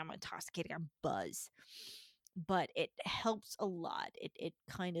wouldn't say I'm intoxicated. I'm buzzed, but it helps a lot. It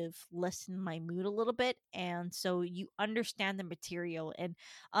kind of lessens my mood a little bit, and so you understand the material. And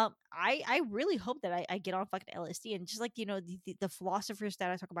I really hope that I get on fucking LSD, and just like the philosophers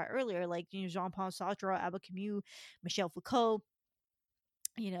that I talked about earlier, like Jean Paul Sartre, Albert Camus, Michel Foucault.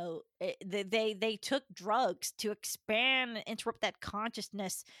 They took drugs to expand and interrupt that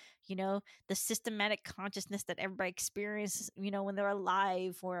consciousness, the systematic consciousness that everybody experiences, when they're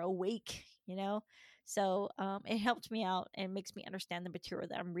alive or awake. So it helped me out and makes me understand the material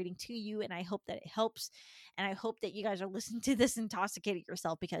that I'm reading to you, and I hope that it helps, and I hope that you guys are listening to this intoxicating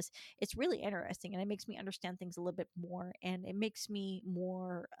yourself, because it's really interesting and it makes me understand things a little bit more, and it makes me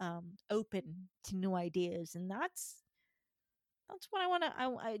more open to new ideas, and that's what I want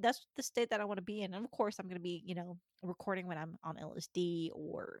to. That's the state that I want to be in. And of course, I'm going to be, recording when I'm on LSD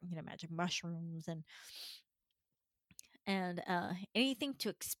or magic mushrooms, and anything to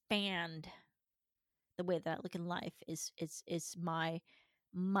expand the way that I look in life is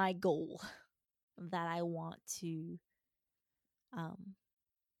my goal that I want to um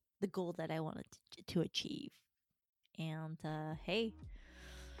the goal that I wanted to achieve. And hey,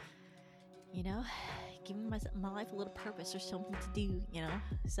 you know, giving my life a little purpose or something to do.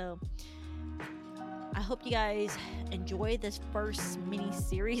 So I hope you guys enjoy this first mini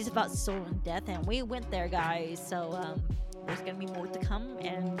series about soul and death, and we went there, guys. So there's gonna be more to come,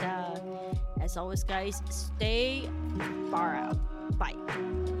 and as always, guys, stay far out. Bye.